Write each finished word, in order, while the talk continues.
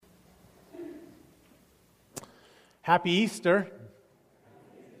Happy Easter.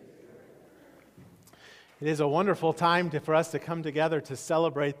 It is a wonderful time for us to come together to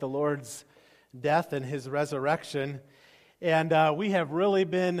celebrate the Lord's death and His resurrection. And we have really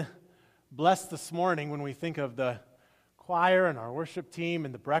been blessed this morning when we think of the choir and our worship team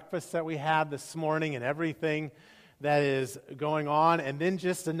and the breakfast that we had this morning and everything that is going on. And then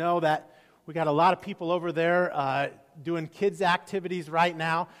just to know that we got a lot of people over there doing kids' activities right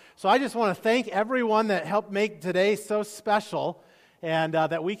now. So I just want to thank everyone that helped make today so special, and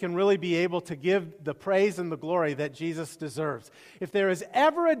that we can really be able to give the praise and the glory that Jesus deserves. If there is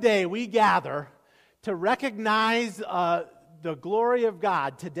ever a day we gather to recognize the glory of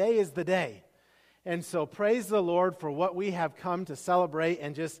God, today is the day. And so praise the Lord for what we have come to celebrate,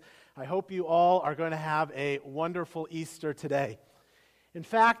 and I hope you all are going to have a wonderful Easter today. In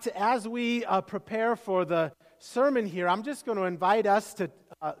fact, as we prepare for the sermon here, I'm just going to invite us to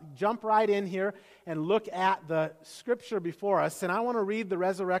jump right in here and look at the scripture before us. And I want to read the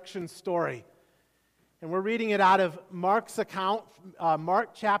resurrection story. And we're reading it out of Mark's account, Mark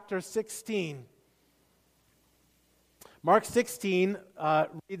chapter 16. Mark 16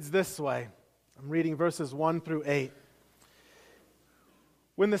 reads this way. I'm reading verses 1 through 8.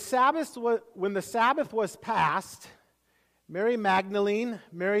 When the Sabbath was past, Mary Magdalene,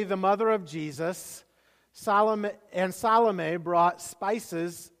 Mary the mother of Jesus, and Salome brought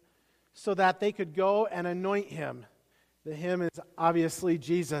spices so that they could go and anoint him. The him is obviously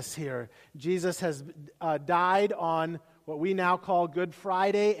Jesus here. Jesus has died on what we now call Good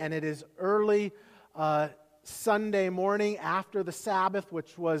Friday, and it is early Sunday morning after the Sabbath,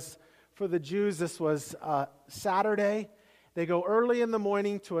 which was, for the Jews, this was Saturday. They go early in the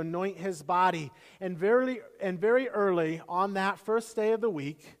morning to anoint his body. And very early on that first day of the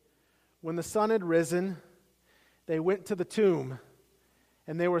week, when the sun had risen, they went to the tomb.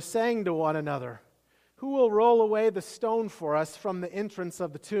 And they were saying to one another, "Who will roll away the stone for us from the entrance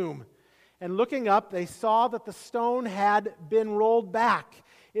of the tomb?" And looking up, they saw that the stone had been rolled back.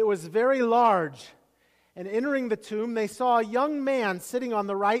 It was very large. And entering the tomb, they saw a young man sitting on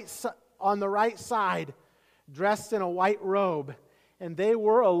the right side, dressed in a white robe, and they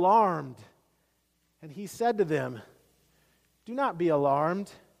were alarmed. And he said to them, "Do not be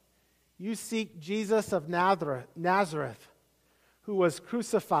alarmed. You seek Jesus of Nazareth, who was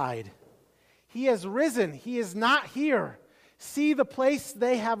crucified. He has risen. He is not here. See the place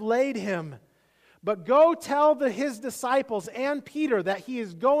they have laid him. But go tell his disciples and Peter that he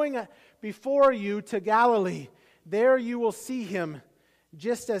is going before you to Galilee. There you will see him,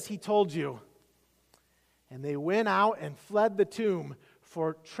 just as he told you." And they went out and fled the tomb,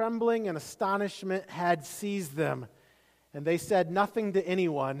 for trembling and astonishment had seized them. And they said nothing to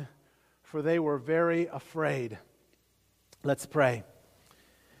anyone, for they were very afraid. Let's pray.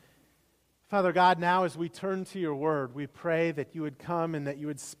 Father God, now as we turn to your word, we pray that you would come and that you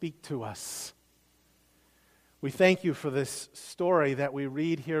would speak to us. We thank you for this story that we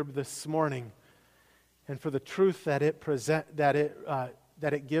read here this morning, and for the truth that it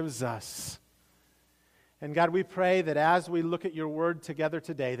gives us. And God, we pray that as we look at your word together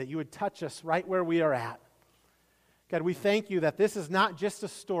today, that you would touch us right where we are at. God, we thank you that this is not just a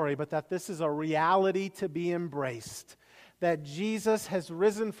story, but that this is a reality to be embraced. That Jesus has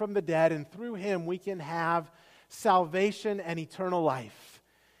risen from the dead, and through him we can have salvation and eternal life.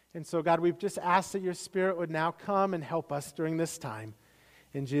 And so, God, we've just asked that your Spirit would now come and help us during this time.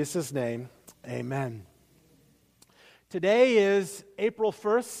 In Jesus' name, amen. Today is April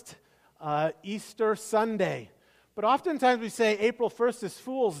 1st. Easter Sunday. But oftentimes we say April 1st is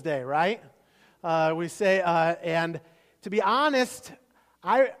Fool's Day, right? We say, and to be honest,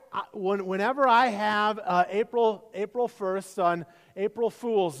 whenever I have April 1st on April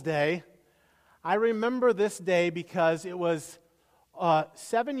Fool's Day, I remember this day because it was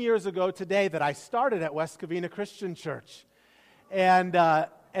 7 years ago today that I started at West Covina Christian Church. And I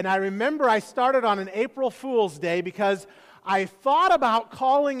remember I started on an April Fool's Day because I thought about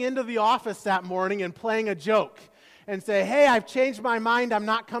calling into the office that morning and playing a joke and say, "Hey, I've changed my mind, I'm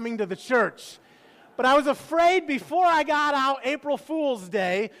not coming to the church." But I was afraid before I got out April Fool's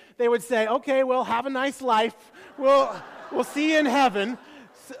Day, they would say, "Okay, well, have a nice life. We'll see you in heaven."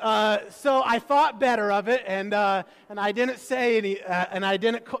 So I thought better of it, and I didn't say any, and I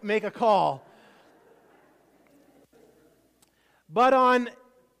didn't make a call. But on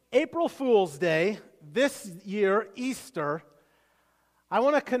April Fool's Day, this year, Easter, I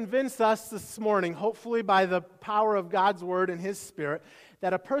want to convince us this morning, hopefully by the power of God's Word and His Spirit,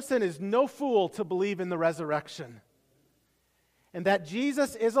 that a person is no fool to believe in the resurrection. And that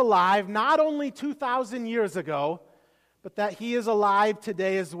Jesus is alive not only 2,000 years ago, but that He is alive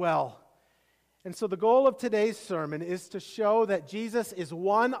today as well. And so the goal of today's sermon is to show that Jesus is,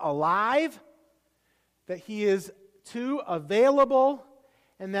 one, alive, that he is, two, available,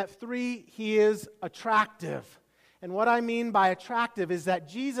 and that, three, he is attractive. And what I mean by attractive is that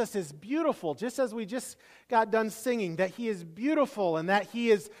Jesus is beautiful, just as we just got done singing, that he is beautiful and that he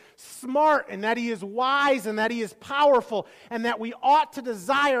is smart and that he is wise and that he is powerful and that we ought to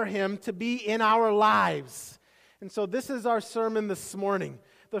desire him to be in our lives. And so this is our sermon this morning.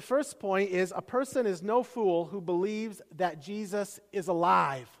 The first point is, a person is no fool who believes that Jesus is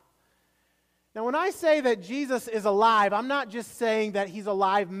alive. Now, when I say that Jesus is alive, I'm not just saying that he's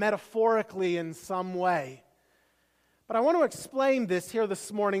alive metaphorically in some way. But I want to explain this here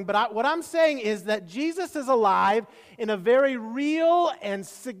this morning. But what I'm saying is that Jesus is alive in a very real and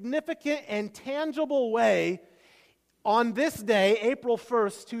significant and tangible way on this day, April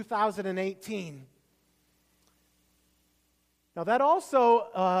 1st, 2018. Now that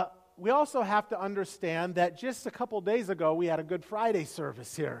also, we also have to understand that just a couple days ago we had a Good Friday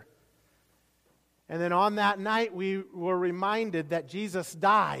service here. And then on that night we were reminded that Jesus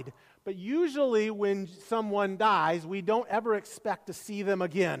died. But usually when someone dies, we don't ever expect to see them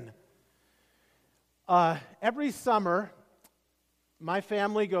again. Every summer, my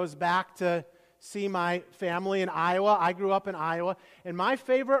family goes back to see my family in Iowa. I grew up in Iowa. And my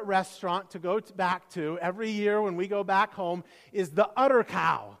favorite restaurant to go back to every year when we go back home is the Udder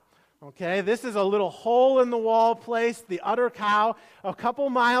Cow. Okay, this is a little hole-in-the-wall place, the Udder Cow, a couple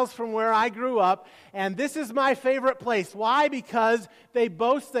miles from where I grew up, and this is my favorite place. Why? Because they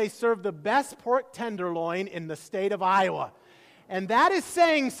boast they serve the best pork tenderloin in the state of Iowa. And that is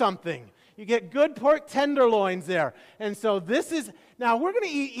saying something. You get good pork tenderloins there. And so this is, now we're going to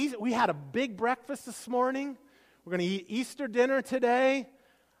eat, we had a big breakfast this morning. We're going to eat Easter dinner today.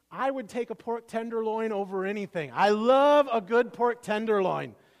 I would take a pork tenderloin over anything. I love a good pork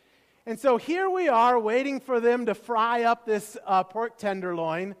tenderloin. And so here we are waiting for them to fry up this pork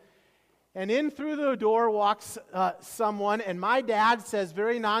tenderloin. And in through the door walks someone, and my dad says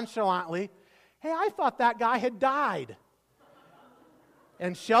very nonchalantly, "Hey, I thought that guy had died."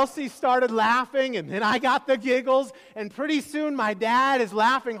 And Chelsea started laughing, and then I got the giggles, and pretty soon my dad is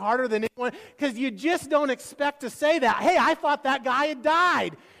laughing harder than anyone, because you just don't expect to say that. Hey, I thought that guy had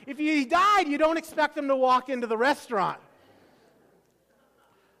died. If he died, you don't expect him to walk into the restaurant.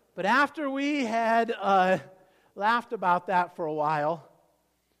 But after we had laughed about that for a while,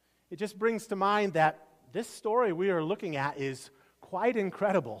 it just brings to mind that this story we are looking at is quite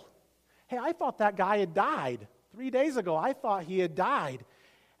incredible. Hey, I thought that guy had died. 3 days ago, I thought he had died.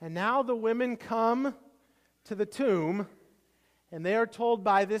 And now the women come to the tomb, and they are told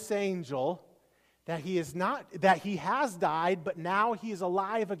by this angel that he has died, but now he is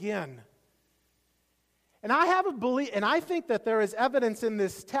alive again. And I think that there is evidence in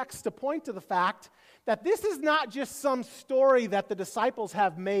this text to point to the fact that this is not just some story that the disciples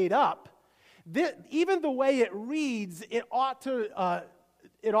have made up. Even the way it reads, it ought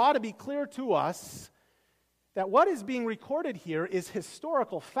to be clear to us that what is being recorded here is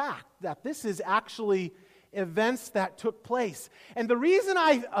historical fact, that this is actually events that took place. And the reason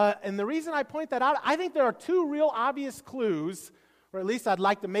I point that out, I think there are two real obvious clues, or at least I'd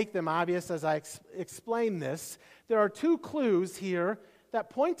like to make them obvious as I explain this. There are two clues here that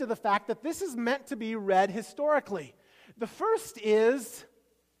point to the fact that this is meant to be read historically. The first is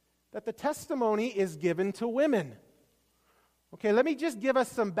that the testimony is given to women. Okay, let me just give us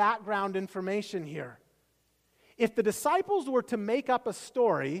some background information here. If the disciples were to make up a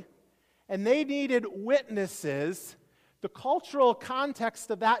story and they needed witnesses, the cultural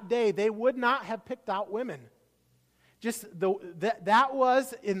context of that day, they would not have picked out women. That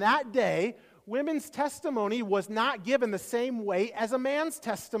was, in that day, women's testimony was not given the same weight as a man's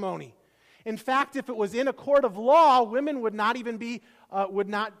testimony. In fact, if it was in a court of law, women would not even be would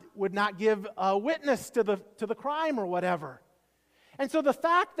not give a witness to the crime or whatever. And so the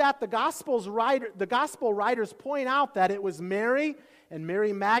fact that the gospel writers point out that it was Mary and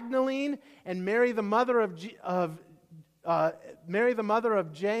Mary Magdalene and Mary the mother of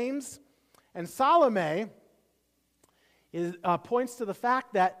James and Salome points to the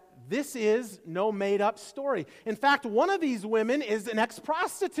fact that this is no made-up story. In fact, one of these women is an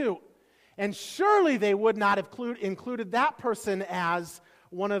ex-prostitute, and surely they would not have included that person as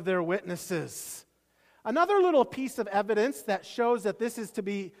one of their witnesses. Another little piece of evidence that shows that this is to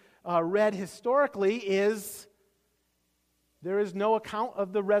be read historically is there is no account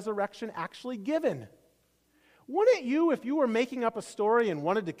of the resurrection actually given. Wouldn't you, if you were making up a story and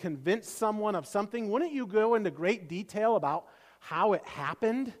wanted to convince someone of something, wouldn't you go into great detail about how it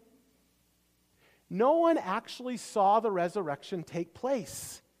happened? No one actually saw the resurrection take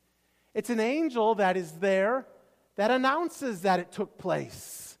place. It's an angel that is there that announces that it took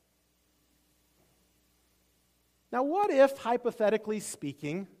place. Now, what if, hypothetically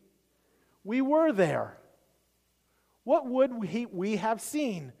speaking, we were there? What would we have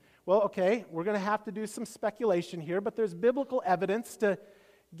seen? Well, okay, we're going to have to do some speculation here, but there's biblical evidence to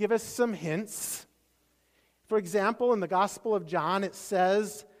give us some hints. For example, in the Gospel of John, it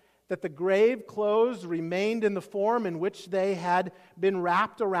says that the grave clothes remained in the form in which they had been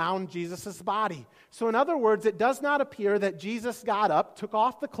wrapped around Jesus' body. So in other words, it does not appear that Jesus got up, took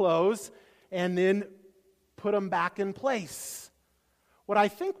off the clothes, and then put them back in place. What I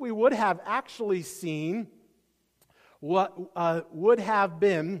think we would have actually seen would have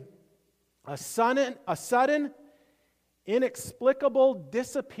been a sudden, inexplicable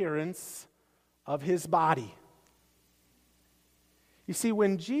disappearance of his body. You see,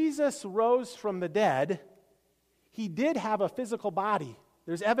 when Jesus rose from the dead, he did have a physical body.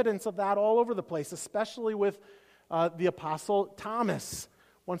 There's evidence of that all over the place, especially with the Apostle Thomas.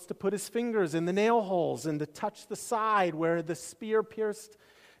 Wants to put his fingers in the nail holes and to touch the side where the spear pierced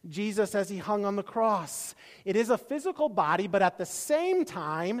Jesus as he hung on the cross. It is a physical body, but at the same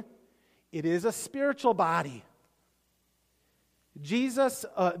time, it is a spiritual body. Jesus,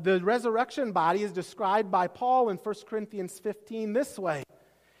 the resurrection body is described by Paul in 1 Corinthians 15 this way.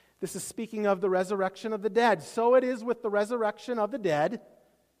 This is speaking of the resurrection of the dead. So it is with the resurrection of the dead.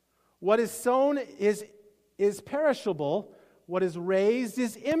 What is sown is perishable. What is raised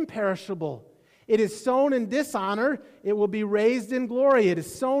is imperishable. It is sown in dishonor, it will be raised in glory. It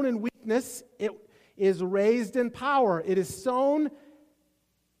is sown in weakness, it is raised in power. It is sown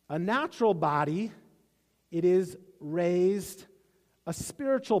a natural body, it is raised a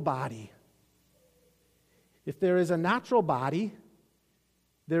spiritual body. If there is a natural body,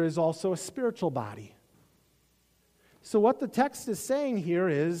 there is also a spiritual body. So what the text is saying here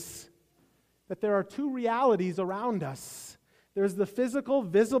is that there are two realities around us. There's the physical,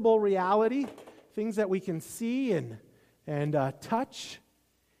 visible reality, things that we can see and touch.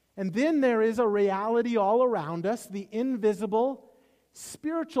 And then there is a reality all around us, the invisible,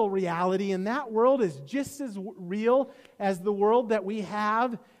 spiritual reality. And that world is just as real as the world that we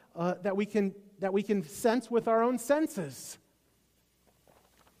have, that we can sense with our own senses.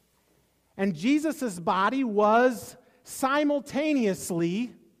 And Jesus' body was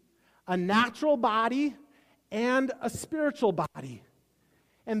simultaneously a natural body and a spiritual body.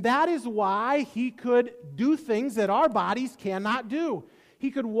 And that is why he could do things that our bodies cannot do. He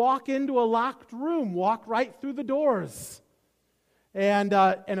could walk into a locked room, walk right through the doors, and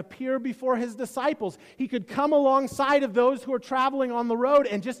appear before his disciples. He could come alongside of those who are traveling on the road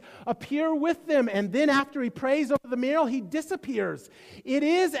and just appear with them. And then after he prays over the meal, he disappears. It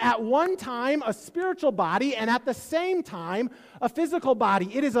is at one time a spiritual body and at the same time a physical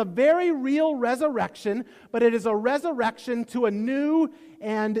body. It is a very real resurrection, but it is a resurrection to a new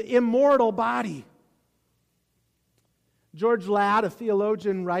and immortal body. George Ladd, a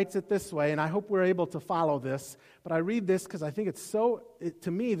theologian, writes it this way, and I hope we're able to follow this, but I read this because I think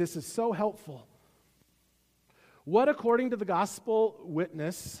to me, this is so helpful. What, according to the gospel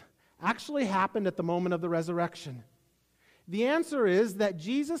witness, actually happened at the moment of the resurrection? The answer is that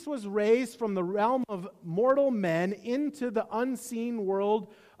Jesus was raised from the realm of mortal men into the unseen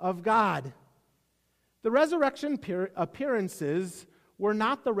world of God. The resurrection appearances were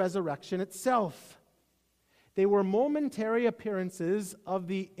not the resurrection itself. They were momentary appearances of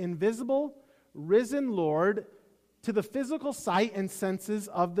the invisible, risen Lord to the physical sight and senses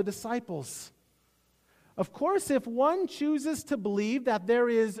of the disciples. Of course, if one chooses to believe that there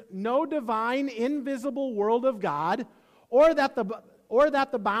is no divine, invisible world of God, or that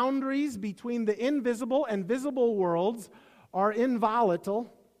the boundaries between the invisible and visible worlds are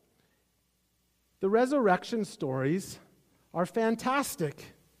inviolable, the resurrection stories are fantastic.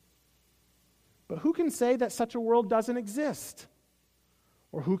 But who can say that such a world doesn't exist?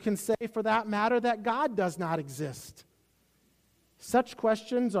 Or who can say, for that matter, that God does not exist? Such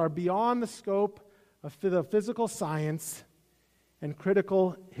questions are beyond the scope of the physical science and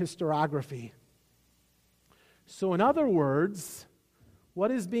critical historiography. So in other words,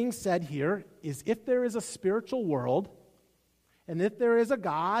 what is being said here is if there is a spiritual world, and if there is a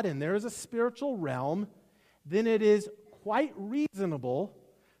God and there is a spiritual realm, then it is quite reasonable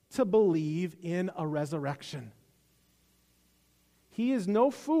to believe in a resurrection. He is no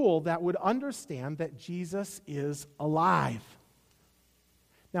fool that would understand that Jesus is alive.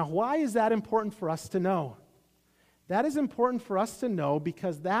 Now, why is that important for us to know? That is important for us to know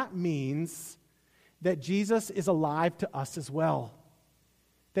because that means that Jesus is alive to us as well.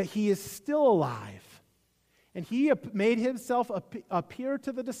 That he is still alive. And he made himself appear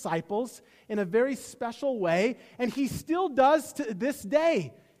to the disciples in a very special way, and he still does to this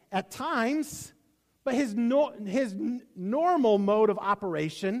day at times, but his normal mode of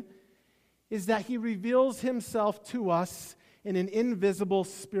operation is that he reveals himself to us in an invisible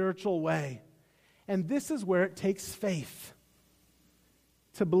spiritual way. And this is where it takes faith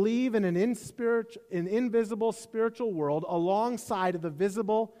to believe in an invisible spiritual world alongside of the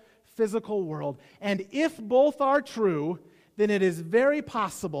visible physical world. And if both are true, then it is very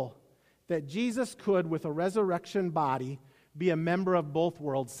possible that Jesus could, with a resurrection body, be a member of both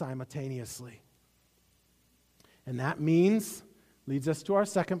worlds simultaneously. And that leads us to our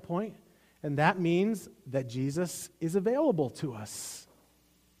second point, and that means that Jesus is available to us,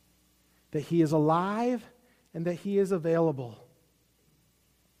 that he is alive and that he is available.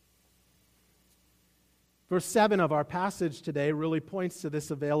 Verse 7 of our passage today really points to this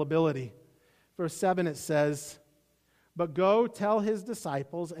availability. Verse 7, it says, "But go tell his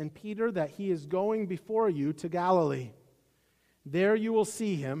disciples and Peter that he is going before you to Galilee. There you will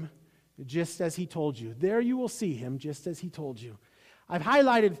see him just as he told you." There you will see him just as he told you. I've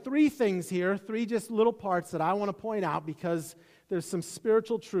highlighted three things here, three just little parts that I want to point out because there's some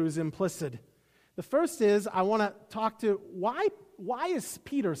spiritual truths implicit. The first is I want to talk to why is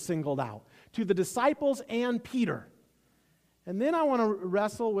Peter singled out? To the disciples and Peter. And then I want to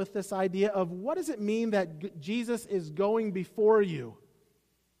wrestle with this idea of what does it mean that Jesus is going before you?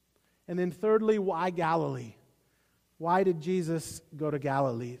 And then thirdly, why Galilee? Why did Jesus go to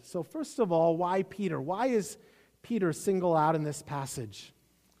Galilee? So first of all, why Peter? Why is Peter singled out in this passage?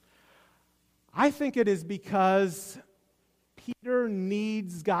 I think it is because Peter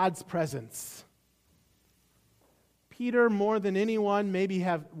needs God's presence. Peter, more than anyone,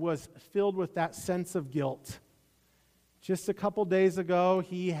 was filled with that sense of guilt. Just a couple days ago,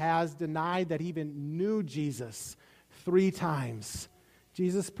 he has denied that he even knew Jesus 3 times.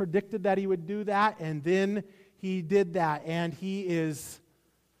 Jesus predicted that he would do that, and then he did that, and he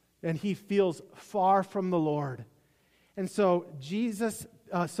feels far from the Lord. And so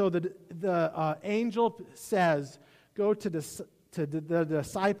the angel says, "Go to the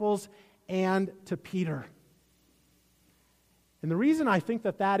disciples and to Peter." And the reason I think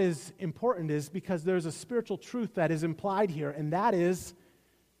that is important is because there's a spiritual truth that is implied here, and that is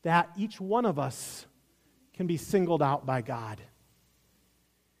that each one of us can be singled out by God.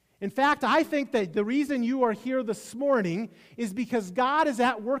 In fact, I think that the reason you are here this morning is because God is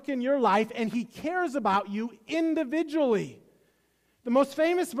at work in your life, and he cares about you individually. The most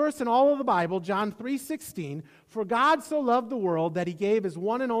famous verse in all of the Bible, John 3:16, "For God so loved the world that he gave his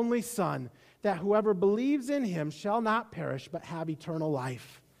one and only Son, that whoever believes in him shall not perish but have eternal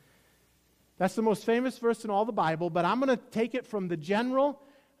life." That's the most famous verse in all the Bible, but I'm going to take it from the general,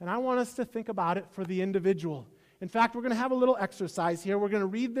 and I want us to think about it for the individual. In fact, we're going to have a little exercise here. We're going to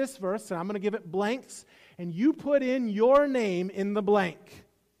read this verse, and I'm going to give it blanks, and you put in your name in the blank.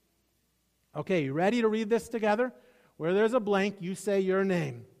 Okay, you ready to read this together? Where there's a blank, you say your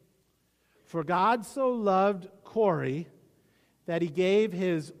name. "For God so loved Corey that he gave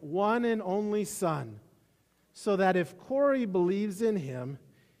his one and only Son, so that if Corey believes in him,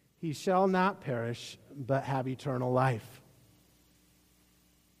 he shall not perish, but have eternal life."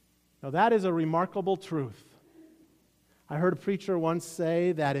 Now that is a remarkable truth. I heard a preacher once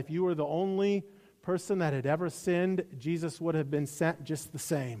say that if you were the only person that had ever sinned, Jesus would have been sent just the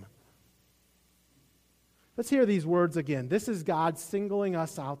same. Let's hear these words again. This is God singling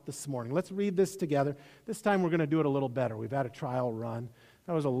us out this morning. Let's read this together. This time we're going to do it a little better. We've had a trial run.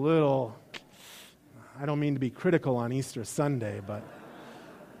 That was a little, I don't mean to be critical on Easter Sunday, but...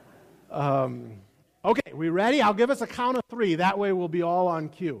 Okay, we ready? I'll give us a count of 3. That way we'll be all on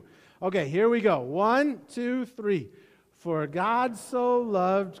cue. Okay, here we go. 1, 2, 3. "For God so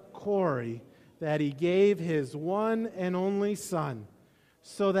loved Corey that he gave his one and only Son,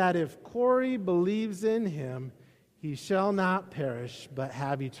 so that if Corey believes in him, he shall not perish, but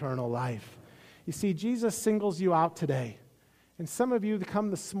have eternal life." You see, Jesus singles you out today. And some of you come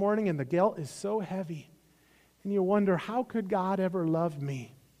this morning and the guilt is so heavy. And you wonder, how could God ever love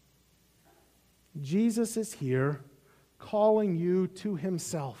me? Jesus is here calling you to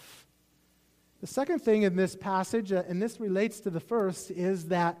himself. The second thing in this passage, and this relates to the first, is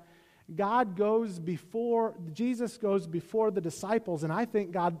that Jesus goes before the disciples, and I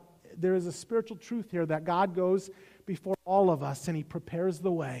think there is a spiritual truth here that God goes before all of us and he prepares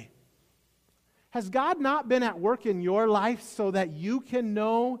the way. Has God not been at work in your life so that you can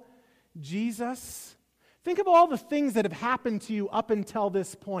know Jesus? Think of all the things that have happened to you up until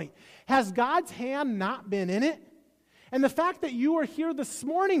this point. Has God's hand not been in it? And the fact that you are here this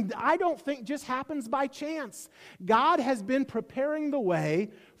morning, I don't think just happens by chance. God has been preparing the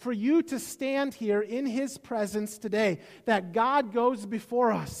way for you to stand here in His presence today, that God goes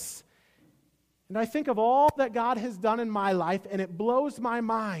before us. And I think of all that God has done in my life, and it blows my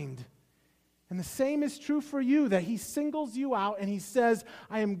mind. And the same is true for you, that He singles you out and He says,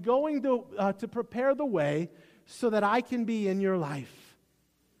 I am going to prepare the way so that I can be in your life.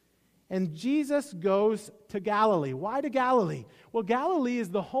 And Jesus goes to Galilee. Why to Galilee? Well, Galilee is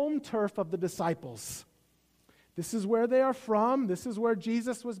the home turf of the disciples. This is where they are from. This is where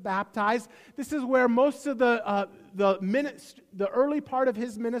Jesus was baptized. This is where most of the early part of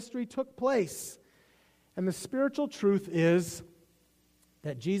His ministry took place. And the spiritual truth is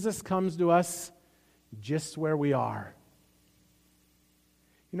that Jesus comes to us just where we are.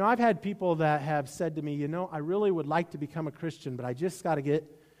 You know, I've had people that have said to me, you know, I really would like to become a Christian, but I just got to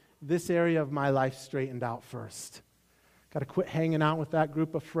get this area of my life straightened out first. Got to quit hanging out with that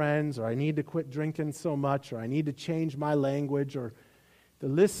group of friends, or I need to quit drinking so much, or I need to change my language, or the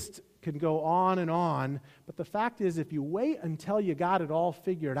list can go on. But the fact is, if you wait until you got it all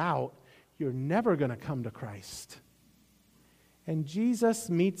figured out, you're never going to come to Christ. And Jesus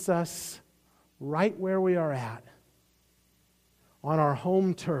meets us right where we are at, on our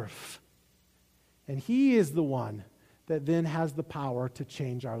home turf. And He is the one that then has the power to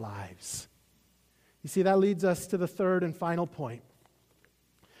change our lives. You see, that leads us to the third and final point,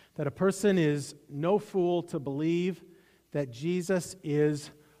 that a person is no fool to believe that Jesus is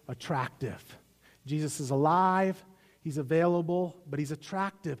attractive. Jesus is alive, He's available, but He's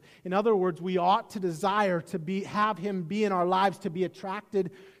attractive. In other words, we ought to desire to have Him be in our lives, to be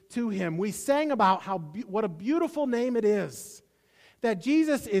attracted to Him. We sang about what a beautiful name it is, that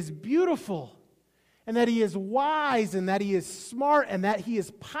Jesus is beautiful, and that He is wise, and that He is smart, and that He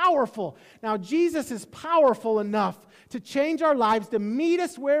is powerful. Now, Jesus is powerful enough to change our lives, to meet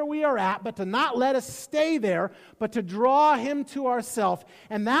us where we are at, but to not let us stay there, but to draw Him to ourselves.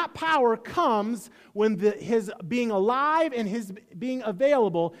 And that power comes when His being alive and His being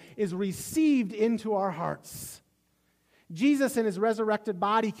available is received into our hearts. Jesus in His resurrected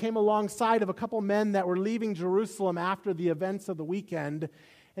body came alongside of a couple men that were leaving Jerusalem after the events of the weekend,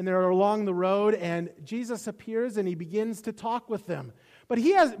 and they're along the road, and Jesus appears and He begins to talk with them.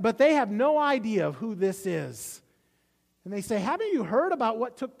 But they have no idea of who this is. And they say, haven't you heard about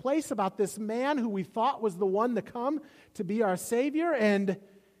what took place about this man who we thought was the one to come to be our Savior? And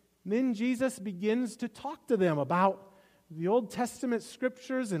then Jesus begins to talk to them about the Old Testament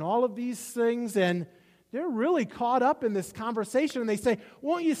scriptures and all of these things, and they're really caught up in this conversation. And they say,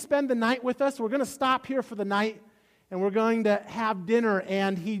 won't you spend the night with us? We're going to stop here for the night, and we're going to have dinner.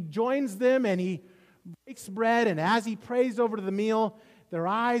 And He joins them, and He breaks bread, and as He prays over the meal, their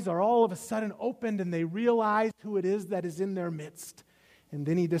eyes are all of a sudden opened, and they realize who it is that is in their midst. And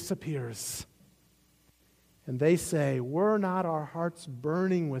then He disappears. And they say, were not our hearts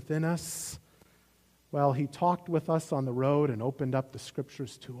burning within us while He talked with us on the road and opened up the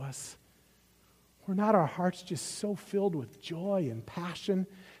scriptures to us? Were not our hearts just so filled with joy and passion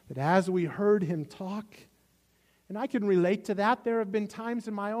that as we heard Him talk? And I can relate to that. There have been times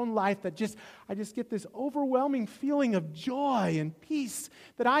in my own life that I just get this overwhelming feeling of joy and peace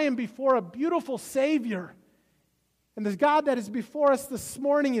that I am before a beautiful Savior. And the God that is before us this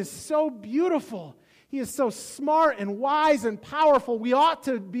morning is so beautiful. He is so smart and wise and powerful. We ought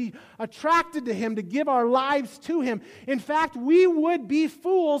to be attracted to Him, to give our lives to Him. In fact, we would be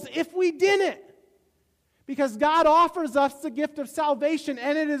fools if we didn't. Because God offers us the gift of salvation,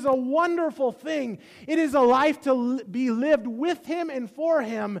 and it is a wonderful thing. It is a life to be lived with Him and for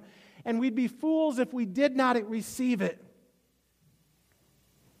Him, and we'd be fools if we did not receive it.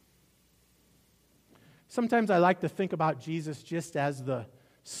 Sometimes I like to think about Jesus just as the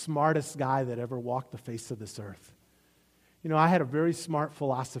smartest guy that ever walked the face of this earth. You know, I had a very smart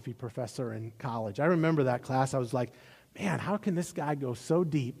philosophy professor in college. I remember that class. I was like, man, how can this guy go so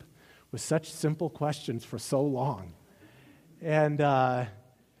deep with such simple questions for so long? And I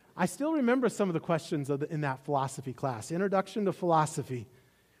still remember some of the questions in that philosophy class. Introduction to philosophy.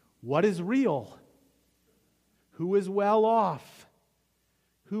 What is real? Who is well off?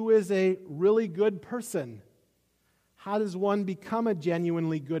 Who is a really good person? How does one become a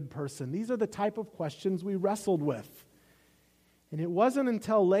genuinely good person? These are the type of questions we wrestled with. And it wasn't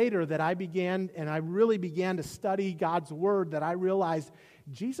until later that I really began to study God's Word that I realized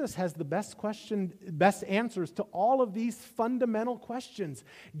Jesus has the best answers to all of these fundamental questions.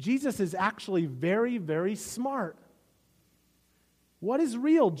 Jesus is actually very, very smart. What is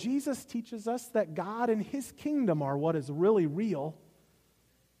real? Jesus teaches us that God and His kingdom are what is really real.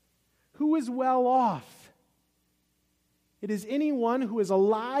 Who is well off? It is anyone who is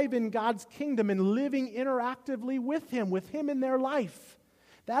alive in God's kingdom and living interactively with Him in their life.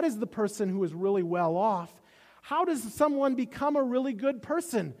 That is the person who is really well off. How does someone become a really good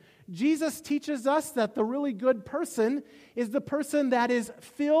person? Jesus teaches us that the really good person is the person that is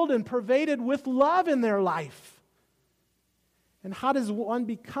filled and pervaded with love in their life. And how does one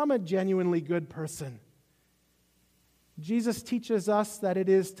become a genuinely good person? Jesus teaches us that it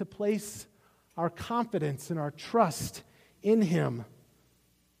is to place our confidence and our trust in Him,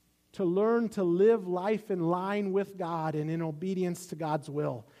 to learn to live life in line with God and in obedience to God's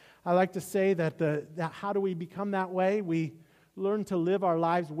will. I like to say that how do we become that way? We learn to live our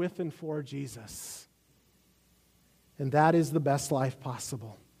lives with and for Jesus. And that is the best life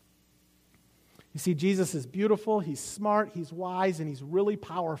possible. You see, Jesus is beautiful, He's smart, He's wise, and He's really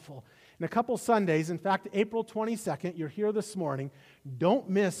powerful. In a couple Sundays, in fact, April 22nd, you're here this morning, don't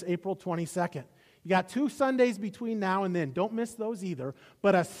miss April 22nd. You got 2 Sundays between now and then. Don't miss those either,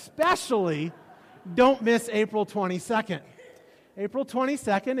 but especially don't miss April 22nd. April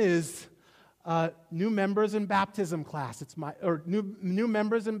 22nd is new members in baptism class. It's new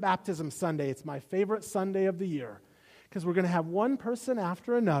members in baptism Sunday. It's my favorite Sunday of the year because we're going to have one person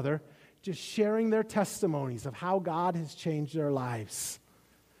after another just sharing their testimonies of how God has changed their lives.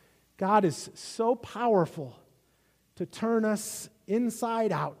 God is so powerful to turn us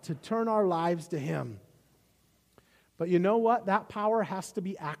inside out, to turn our lives to Him. But you know what? That power has to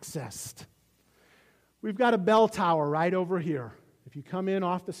be accessed. We've got a bell tower right over here. If you come in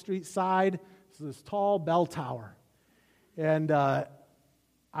off the street side, it's this tall bell tower. And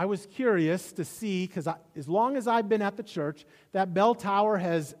I was curious to see, because as long as I've been at the church, that bell tower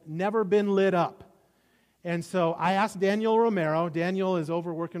has never been lit up. And so I asked Daniel Romero. Daniel is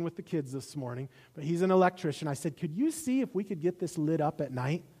over working with the kids this morning, but he's an electrician. I said, could you see if we could get this lit up at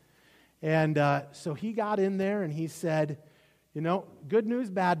night? And so he got in there and he said, you know, good news,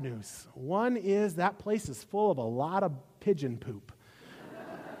 bad news. One is that place is full of a lot of pigeon poop.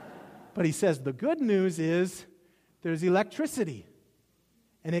 But he says the good news is there's electricity.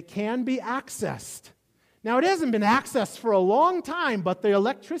 And it can be accessed. Now, it hasn't been accessed for a long time, but the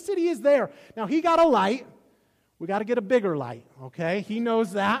electricity is there. Now, he got a light. We got to get a bigger light, okay? He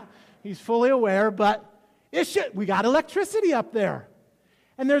knows that. He's fully aware, but we got electricity up there.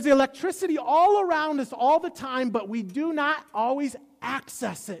 And there's electricity all around us all the time, but we do not always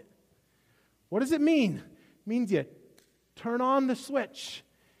access it. What does it mean? It means you turn on the switch.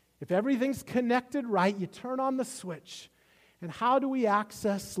 If everything's connected right, you turn on the switch. And how do we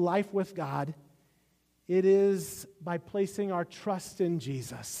access life with God? It is by placing our trust in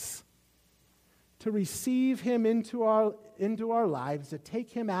Jesus. To receive Him into our lives, to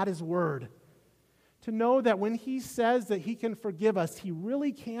take Him at His word. To know that when He says that He can forgive us, He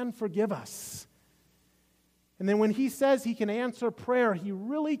really can forgive us. And then when He says He can answer prayer, He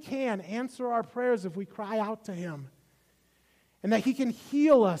really can answer our prayers if we cry out to Him. And that He can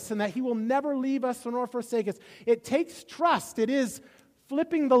heal us, and that He will never leave us nor forsake us. It takes trust. It is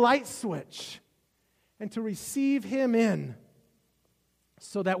flipping the light switch and to receive Him in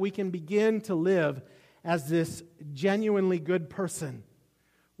so that we can begin to live as this genuinely good person.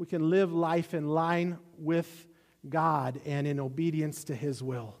 We can live life in line with God and in obedience to His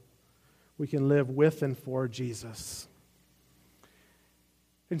will. We can live with and for Jesus.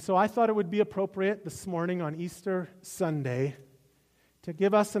 And so I thought it would be appropriate this morning on Easter Sunday to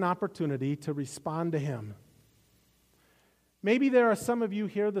give us an opportunity to respond to Him. Maybe there are some of you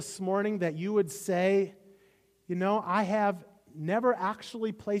here this morning that you would say, you know, I have never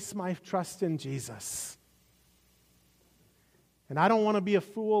actually placed my trust in Jesus. And I don't want to be a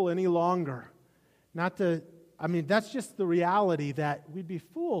fool any longer. That's just the reality that we'd be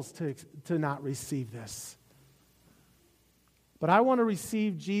fools to not receive this. But I want to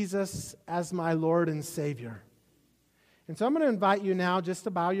receive Jesus as my Lord and Savior. And so I'm going to invite you now just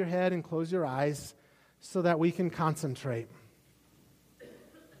to bow your head and close your eyes so that we can concentrate.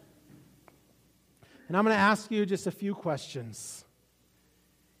 And I'm going to ask you just a few questions.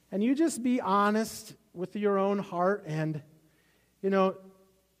 And you just be honest with your own heart. And, you know,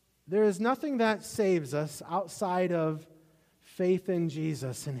 there is nothing that saves us outside of faith in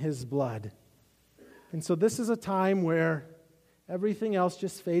Jesus and His blood. And so this is a time where everything else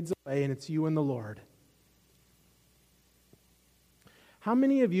just fades away and it's you and the Lord. How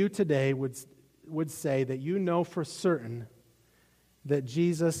many of you today would say that you know for certain that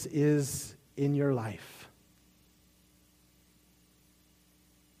Jesus is in your life?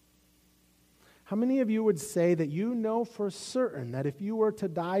 How many of you would say that you know for certain that if you were to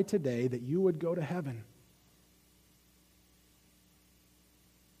die today, that you would go to heaven?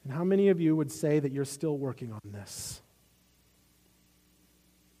 And how many of you would say that you're still working on this?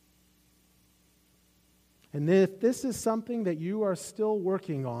 And if this is something that you are still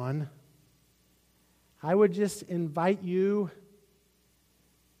working on, I would just invite you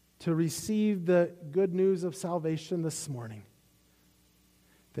to receive the good news of salvation this morning.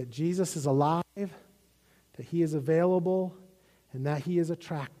 That Jesus is alive, that He is available, and that He is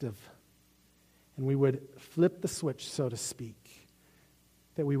attractive. And we would flip the switch, so to speak.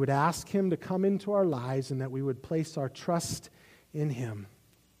 That we would ask Him to come into our lives and that we would place our trust in Him.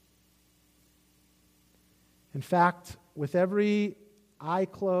 In fact, with every eye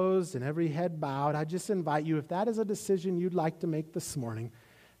closed and every head bowed, I just invite you, if that is a decision you'd like to make this morning,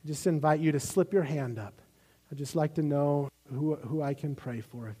 I just invite you to slip your hand up. I'd just like to know who I can pray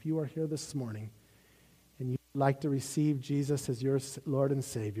for. If you are here this morning and you'd like to receive Jesus as your Lord and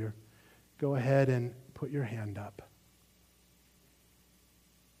Savior, go ahead and put your hand up.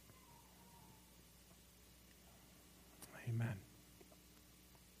 Amen.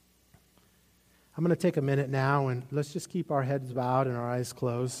 I'm going to take a minute now and let's just keep our heads bowed and our eyes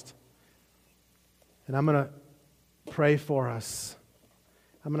closed. And I'm going to pray for us.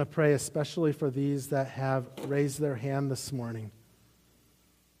 I'm going to pray especially for these that have raised their hand this morning.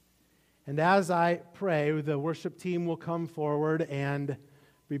 And as I pray, the worship team will come forward and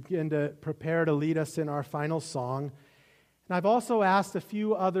begin to prepare to lead us in our final song. And I've also asked a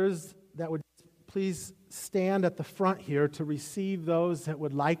few others that would please stand at the front here to receive those that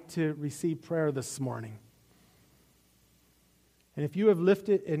would like to receive prayer this morning. And if you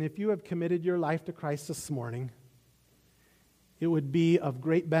have committed your life to Christ this morning, it would be of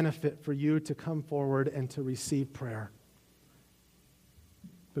great benefit for you to come forward and to receive prayer.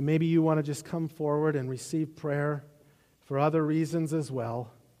 But maybe you want to just come forward and receive prayer for other reasons as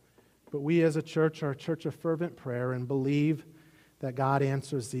well. But we as a church are a church of fervent prayer and believe that God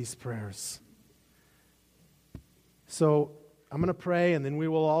answers these prayers. So I'm going to pray and then we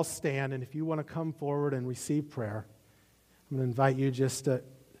will all stand. And if you want to come forward and receive prayer, I'm going to invite you just to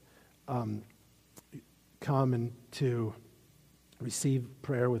come and to receive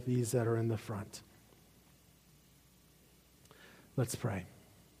prayer with these that are in the front. Let's pray.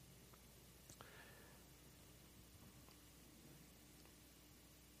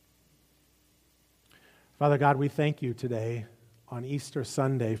 Father God, we thank you today on Easter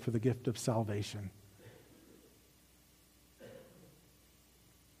Sunday for the gift of salvation.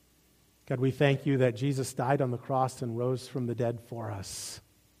 God, we thank you that Jesus died on the cross and rose from the dead for us.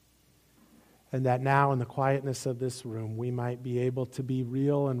 And that now in the quietness of this room, we might be able to be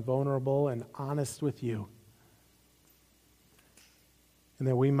real and vulnerable and honest with you. And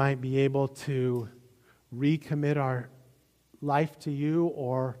that we might be able to recommit our life to you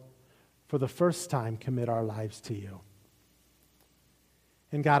or for the first time commit our lives to you.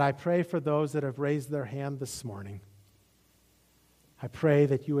 And God, I pray for those that have raised their hand this morning. I pray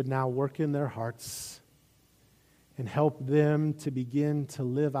that you would now work in their hearts and help them to begin to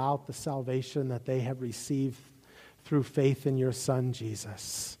live out the salvation that they have received through faith in your Son,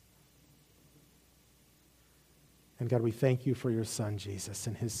 Jesus. And God, we thank you for your Son, Jesus,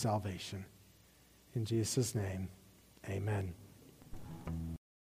 and his salvation. In Jesus' name, amen.